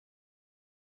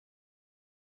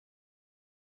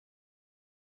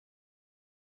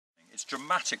It's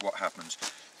dramatic what happens.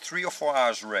 3 or 4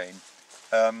 hours rain.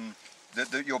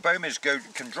 Your bomis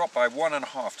can drop by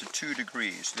 1.5 to 2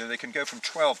 degrees. They can go from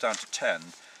 12 down to 10,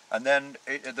 and then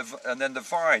the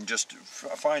vine just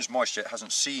finds moisture it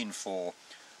hasn't seen for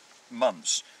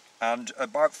months. And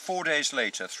about 4 days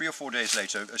later, 3 or 4 days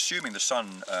later, assuming the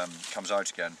sun comes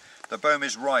out again, the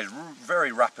bomis rise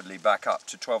very rapidly back up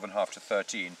to 12.5 to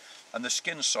 13, and the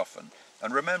skins soften.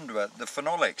 And remember, the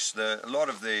phenolics, a lot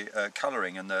of the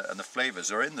colouring and the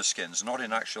flavours are in the skins, not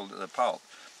in the pulp.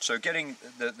 So getting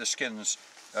the skins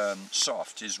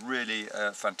soft is really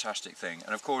a fantastic thing.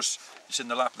 And of course, it's in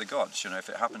the lap of the gods. You know, if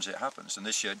it happens, it happens. And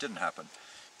this year it didn't happen.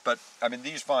 But I mean,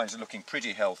 these vines are looking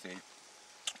pretty healthy,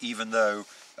 even though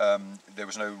there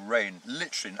was no rain.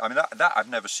 Literally, I mean, that I've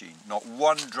never seen. Not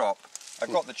one drop.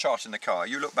 I've got the chart in the car.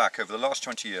 You look back over the last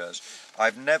 20 years,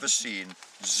 I've never seen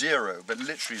zero, but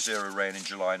literally zero rain in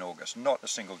July and August. Not a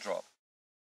single drop.